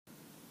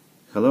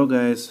Hello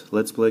guys,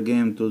 let's play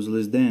game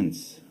Toothless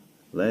Dance.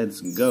 Let's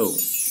go!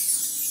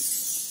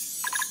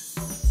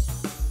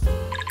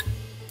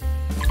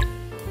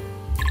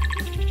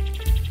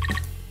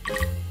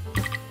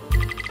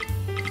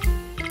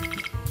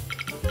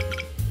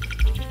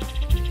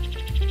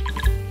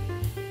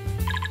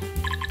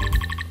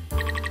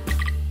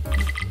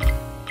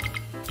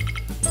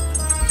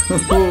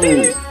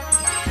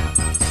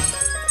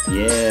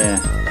 Yeah!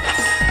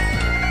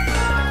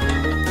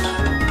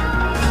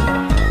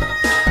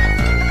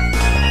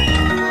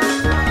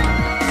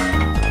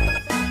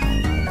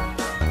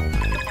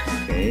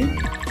 Okay,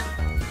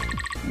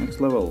 next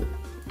level.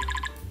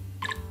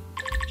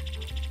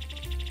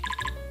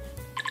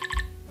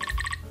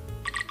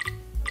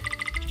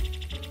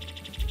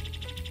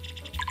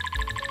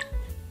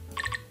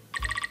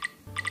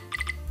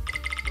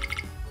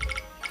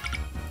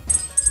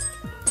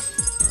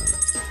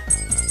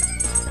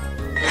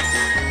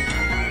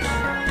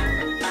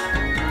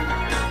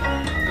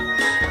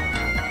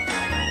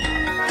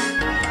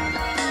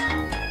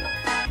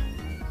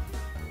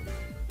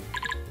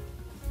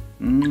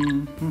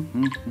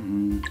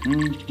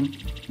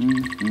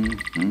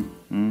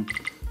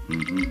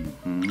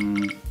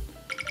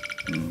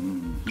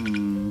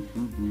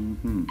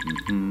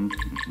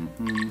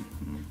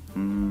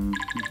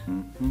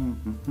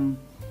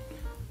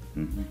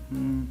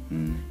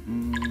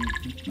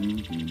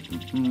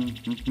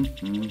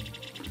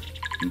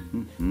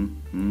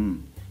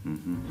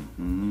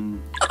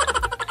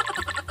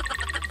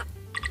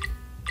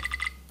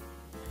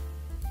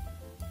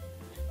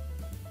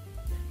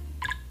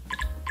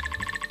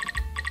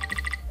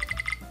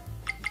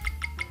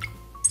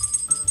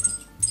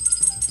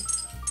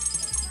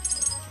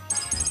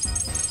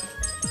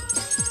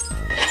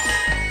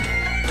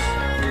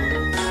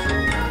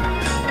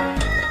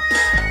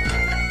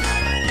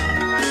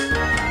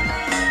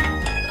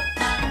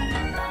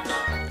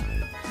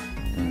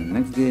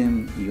 Next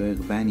game,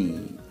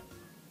 YeahBunny.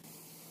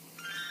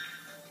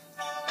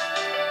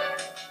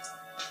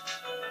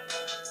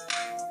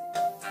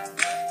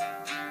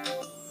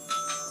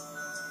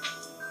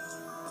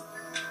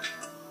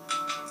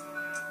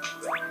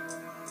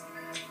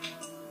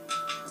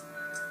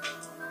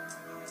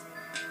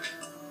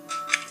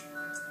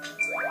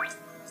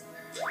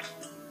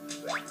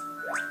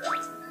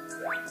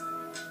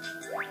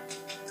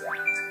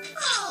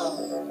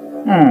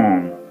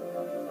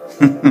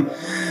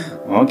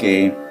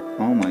 Okay.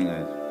 Oh my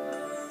god.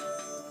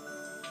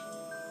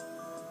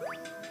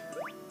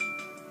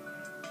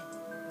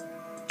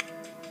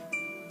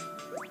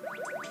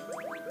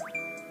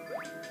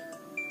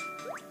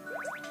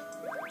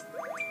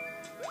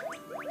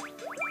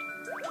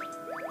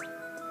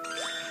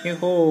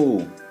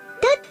 Yoo-hoo!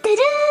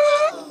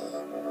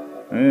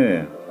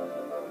 Hey.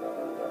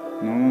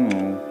 No.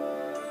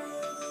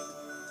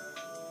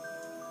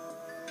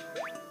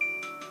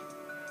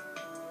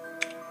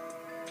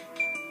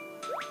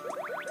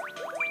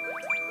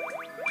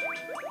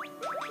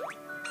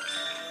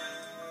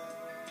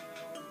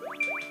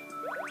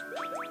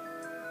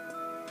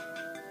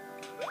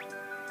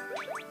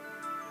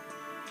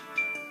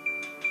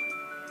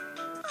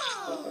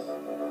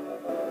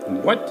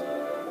 What?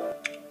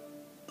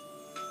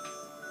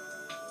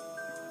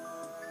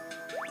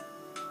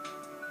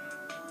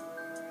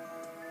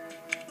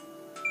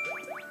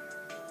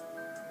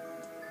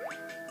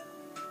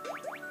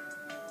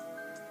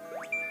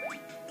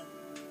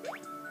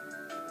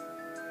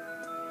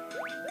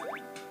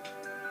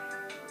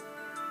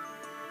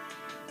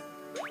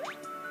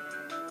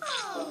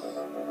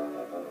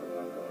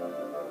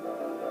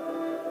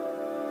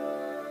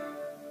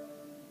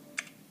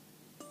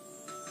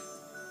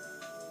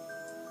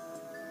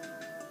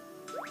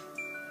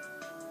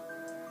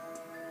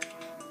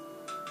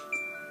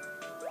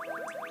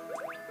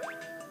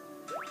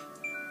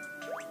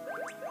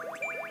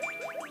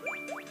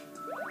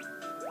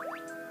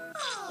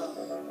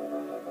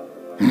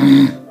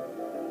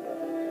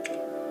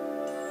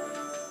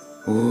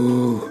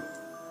 Ooh.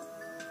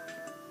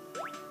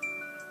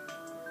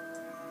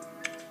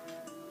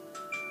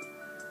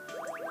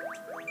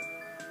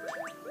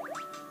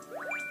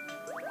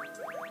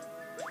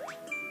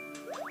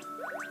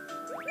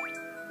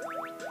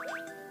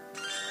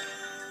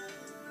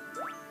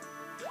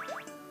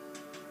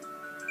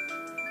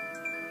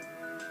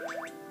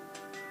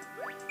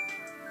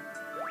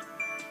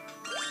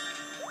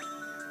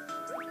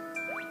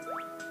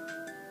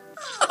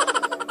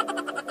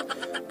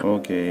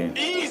 Okay.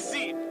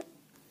 Easy.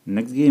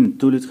 Next game,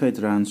 Toilet Height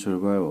Run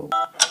Survival. Oh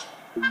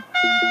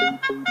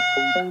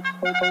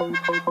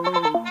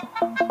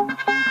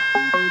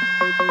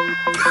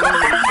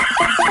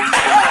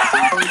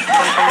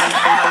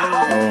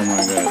my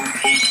god.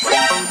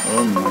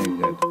 Oh my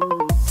god.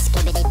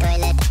 Skibbity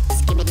toilet,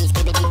 skibbity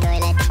skibbity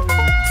toilet,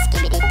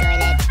 skibbity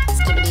toilet,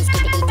 skibbity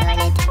skibbity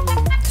toilet,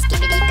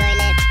 skibbity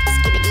toilet,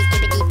 skibbity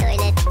skibbity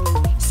toilet,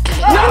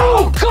 skibbity.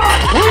 No! God,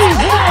 please,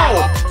 no!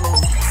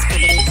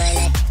 Skibbity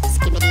toilet,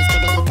 skibbity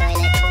skibbity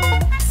toilet,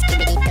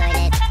 skibbity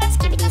toilet,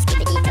 skibbity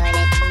skibbity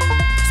toilet,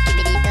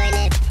 skibbity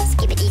toilet,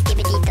 skibbity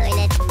skibbity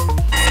toilet.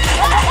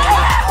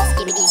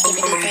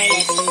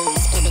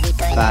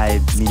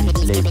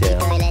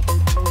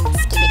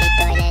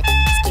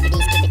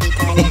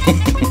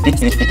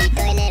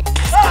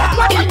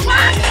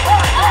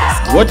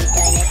 What?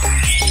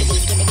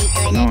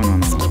 No, no, no,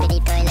 no.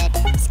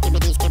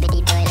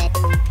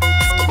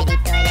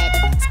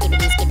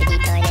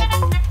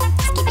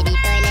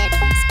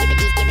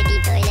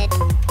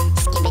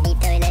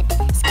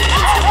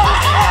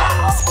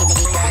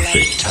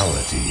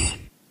 Fatality.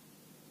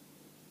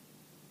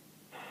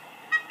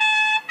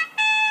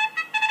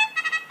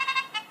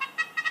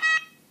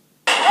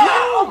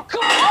 No!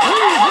 God,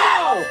 please,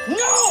 no!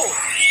 No!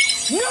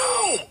 No!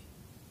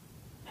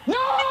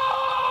 No!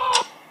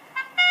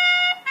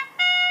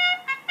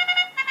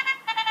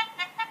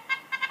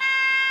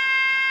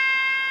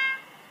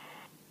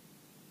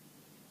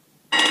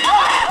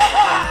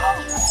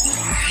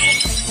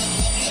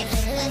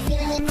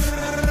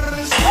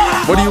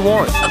 What do you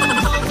want?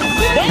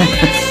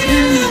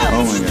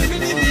 Oh my god.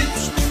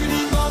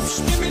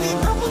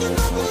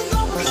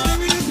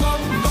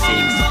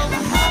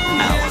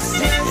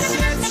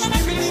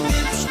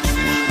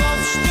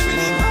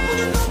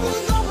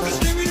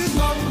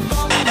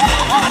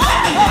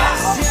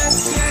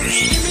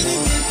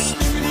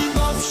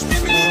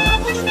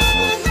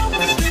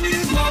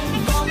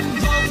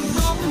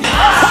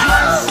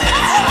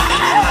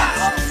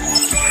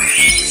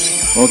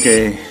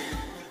 Okay,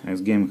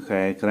 next game,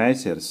 High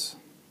Crisers.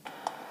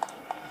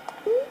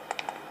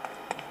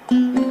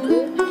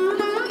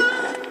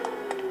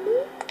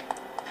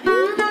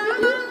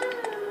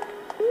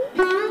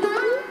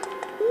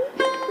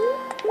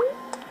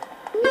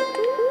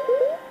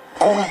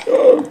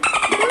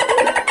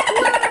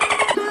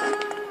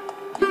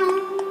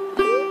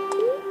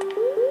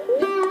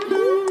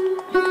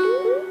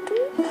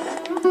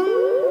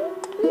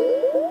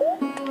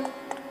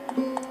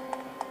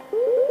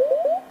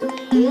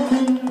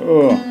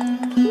 Oh.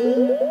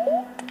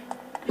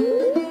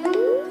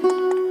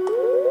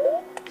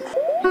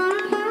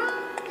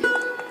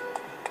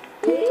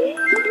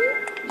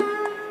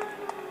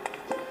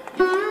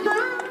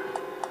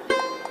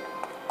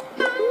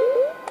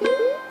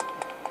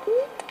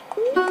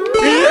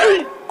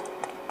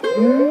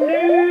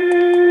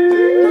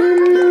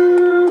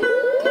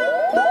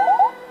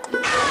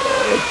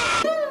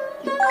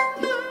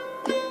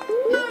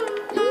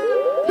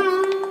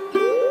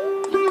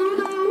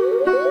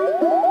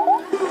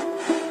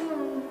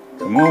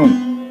 Come on.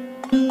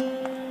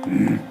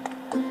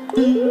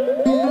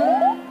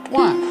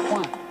 Why?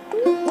 Why?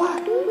 Why?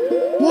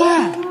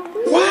 Why?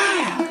 Why?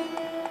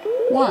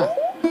 Why?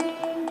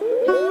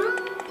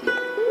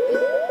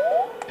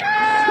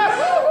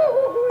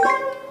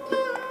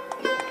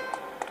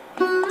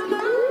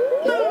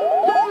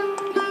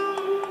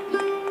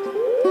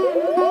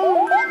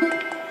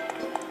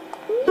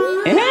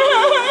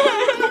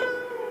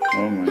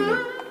 Oh my god.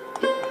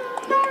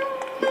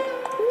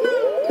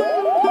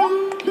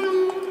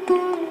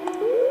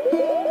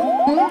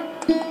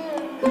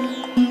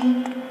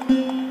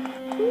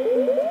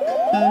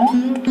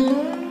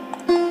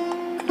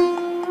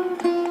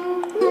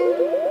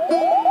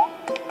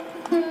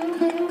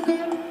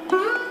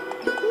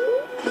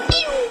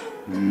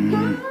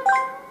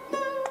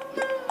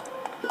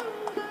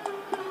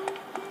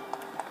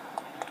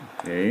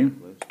 Okay,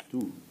 left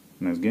 2.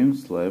 Next game,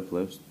 Slap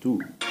left 2.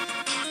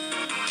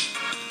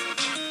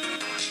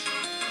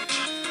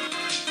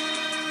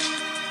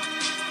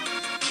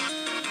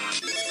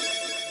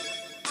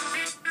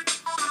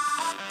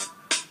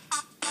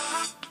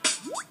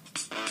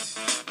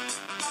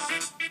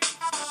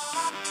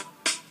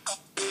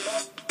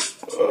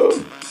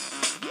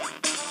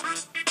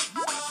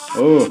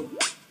 Oh.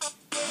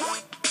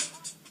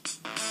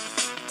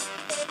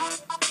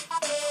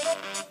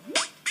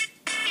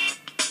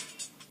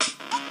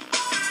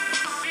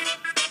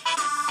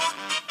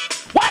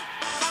 What?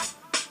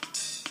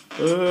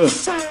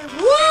 Say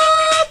what?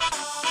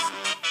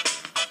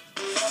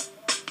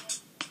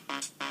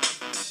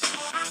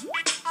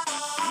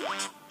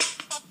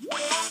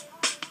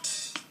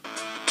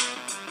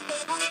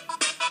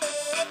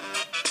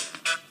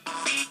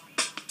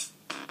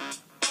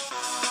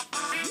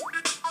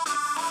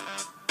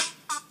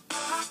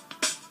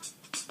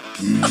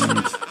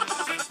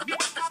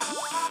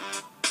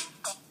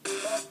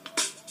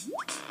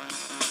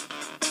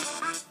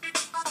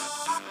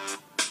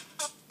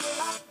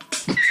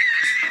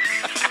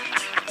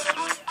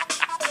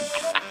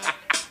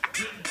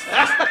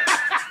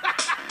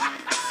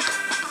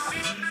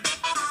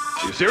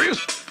 You serious?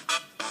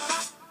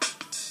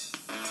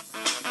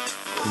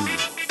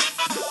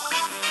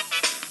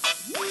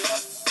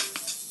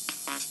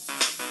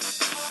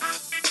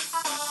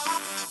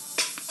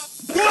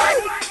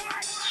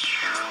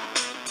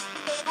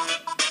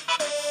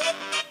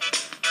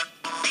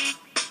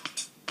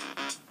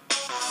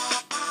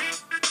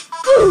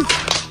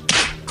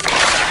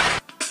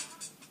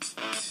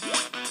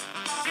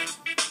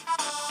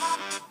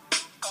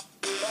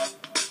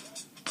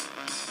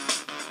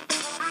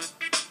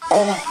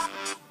 Oh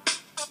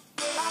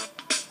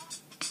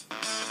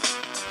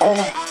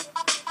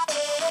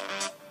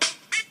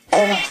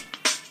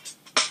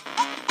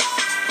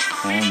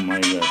my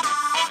god.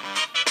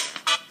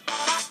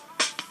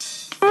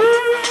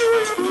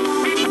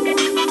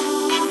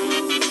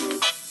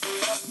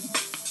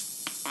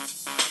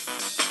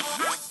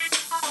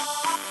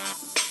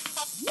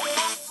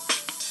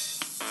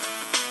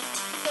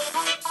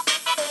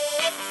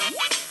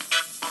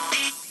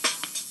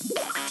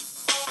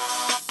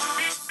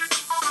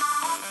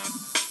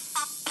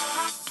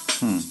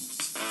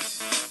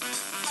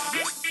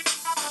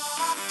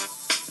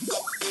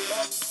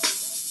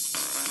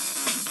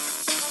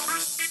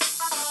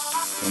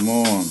 Come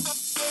on.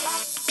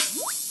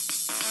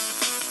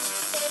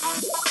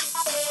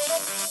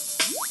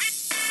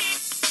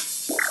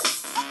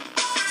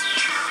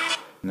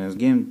 Next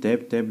game,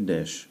 tap tap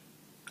dash.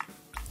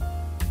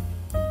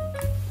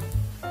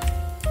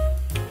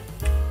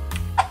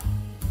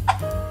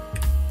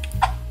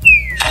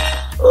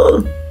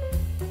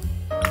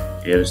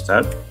 Here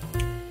start.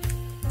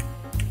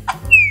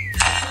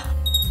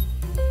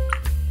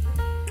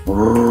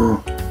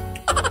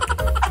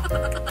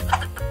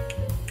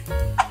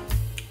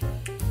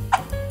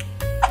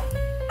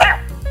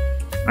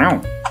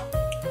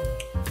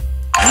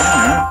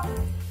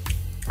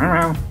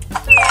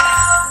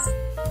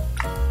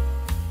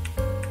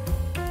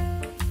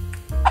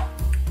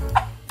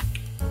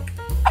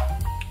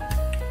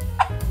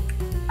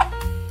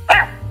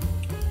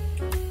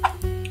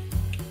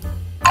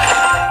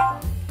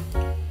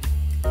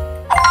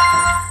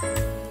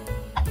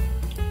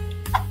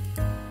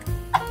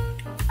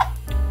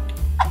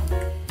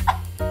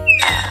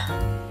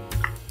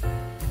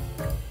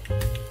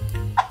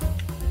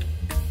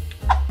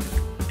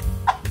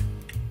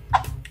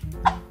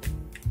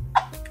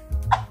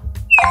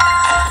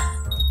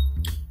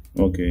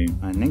 Okay,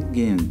 our next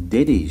game,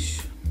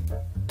 Dadish.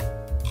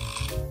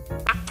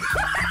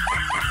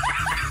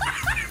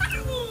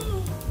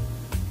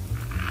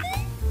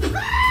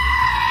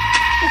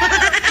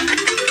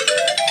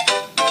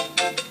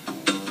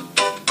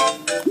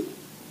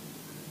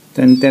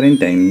 Ten ten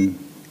ten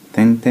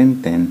ten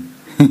ten ten.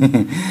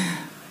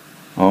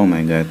 Oh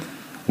my god!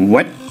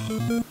 What?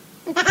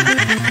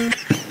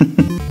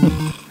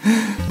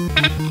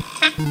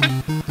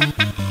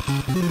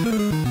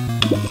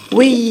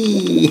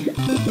 Wee!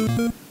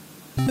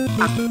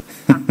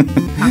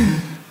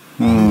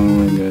 Oh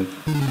my god.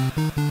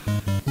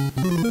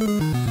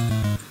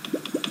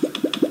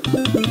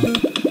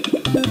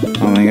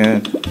 Oh my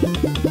god.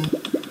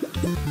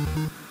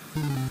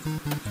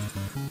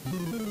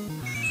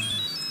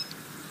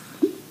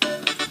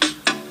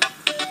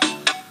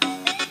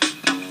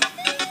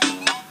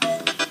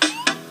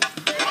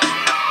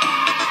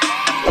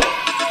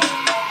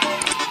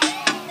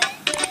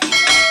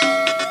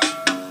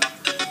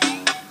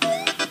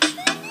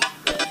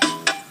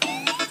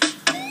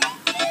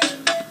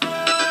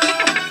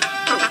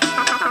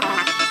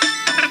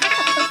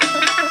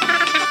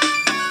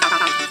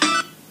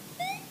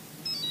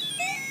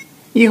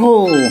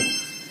 Yoo-hoo!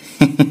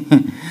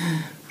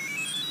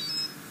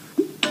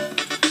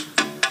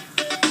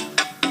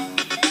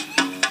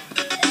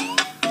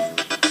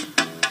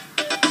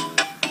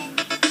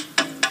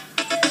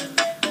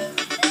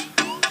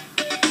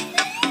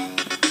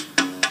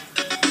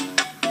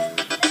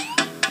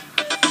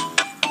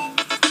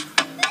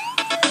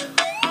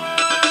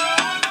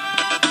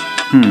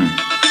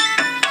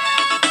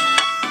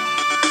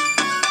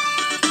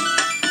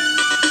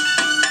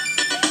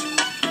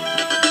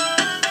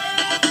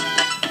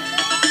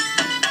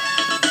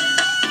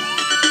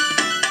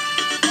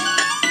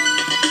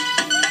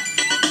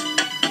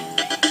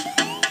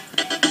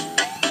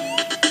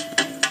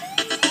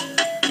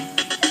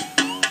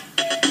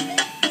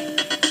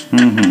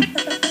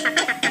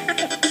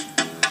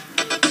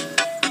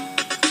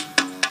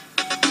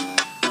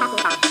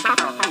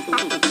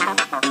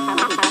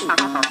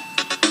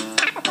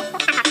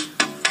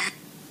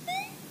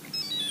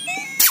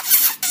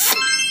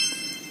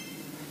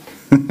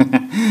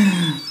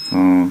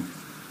 Oh.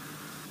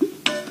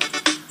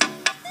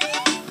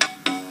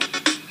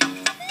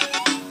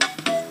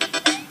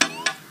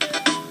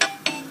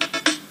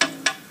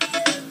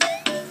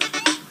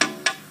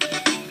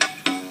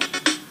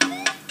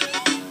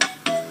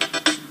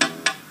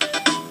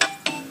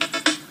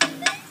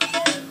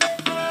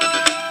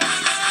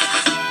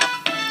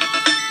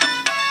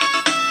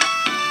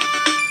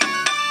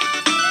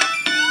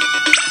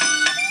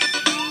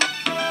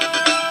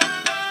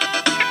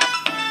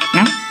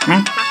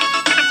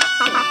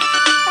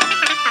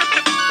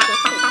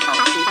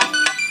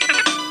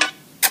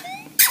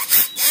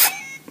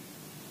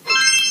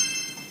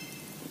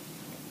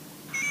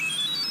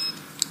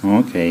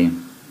 Okay.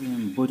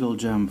 Bottle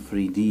Jump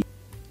 3D.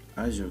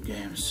 Azure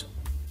Games.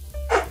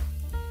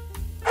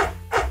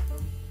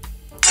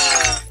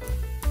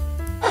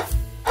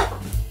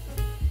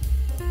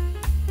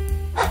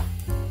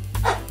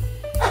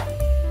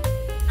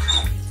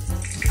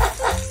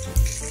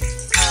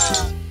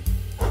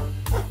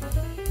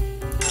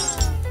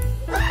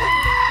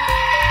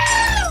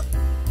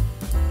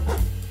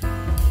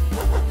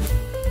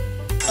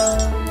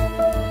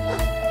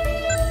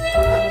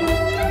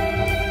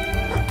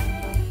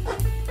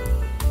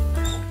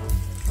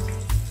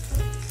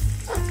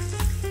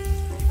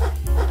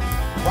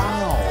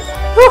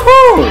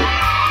 Woohoo!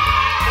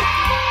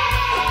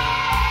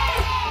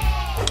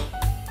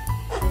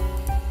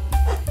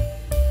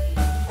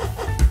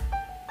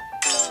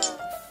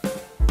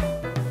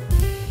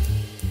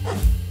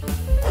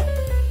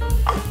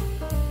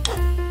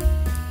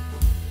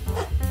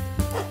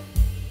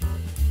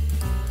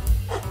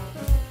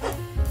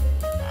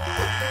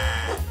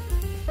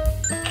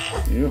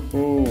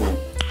 Yoo-hoo!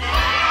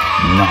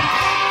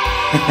 Nice!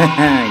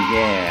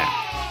 Yeah!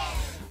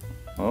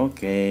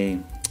 Okay.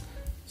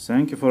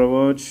 Thank you for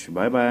watch.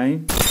 Bye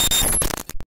bye.